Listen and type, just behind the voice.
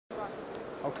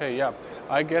Okay, yeah.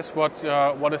 I guess what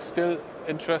is still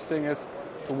interesting is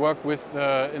to work with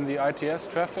in the ITS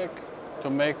traffic to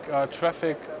make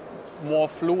traffic more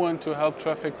fluent, to help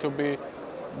traffic to be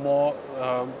more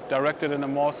directed in a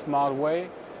more smart way,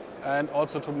 and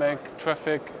also to make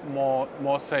traffic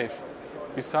more safe.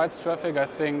 Besides traffic, I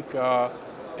think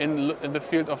in the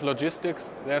field of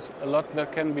logistics, there's a lot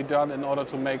that can be done in order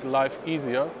to make life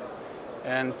easier,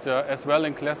 and as well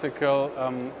in classical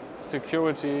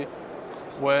security,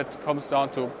 where it comes down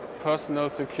to personal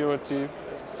security,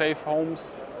 safe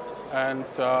homes, and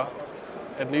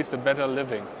at least a better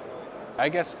living. I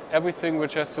guess everything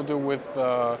which has to do with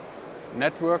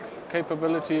network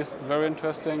capability is very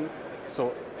interesting.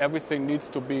 So everything needs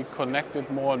to be connected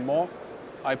more and more.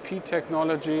 IP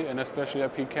technology, and especially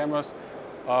IP cameras,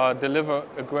 deliver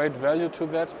a great value to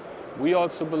that. We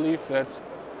also believe that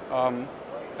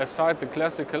aside the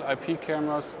classical IP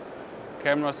cameras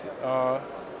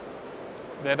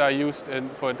that are used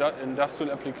for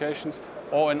industrial applications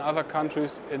or in other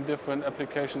countries in different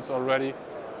applications already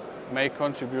may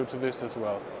contribute to this as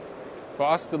well. For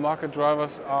us, the market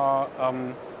drivers are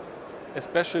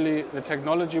especially the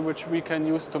technology which we can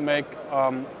use to make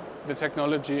the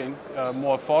technology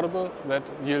more affordable. That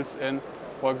yields in,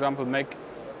 for example, make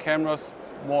cameras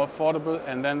more affordable,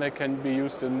 and then they can be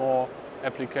used in more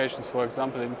applications, for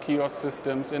example, in kiosk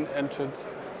systems, in entrance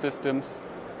systems,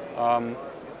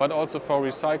 but also for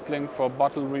recycling, for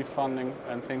bottle refunding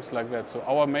and things like that. So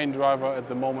our main driver at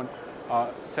the moment are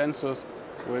sensors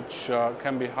which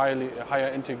can be higher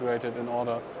integrated in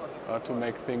order to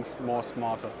make things more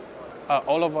smarter.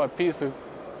 All of IP is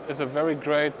a very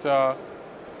great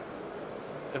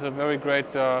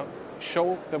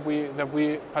show that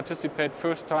we participate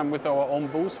first time with our own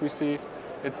booth. We see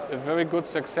it's a very good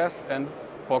success, and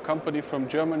for a company from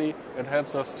Germany, it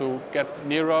helps us to get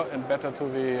nearer and better to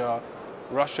the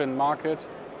Russian market,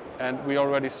 and we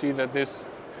already see that this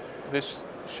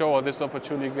show or this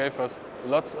opportunity gave us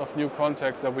lots of new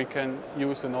contacts that we can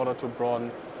use in order to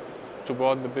broaden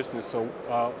the business. So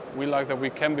we like that we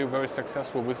can be very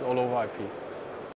successful with all over IP.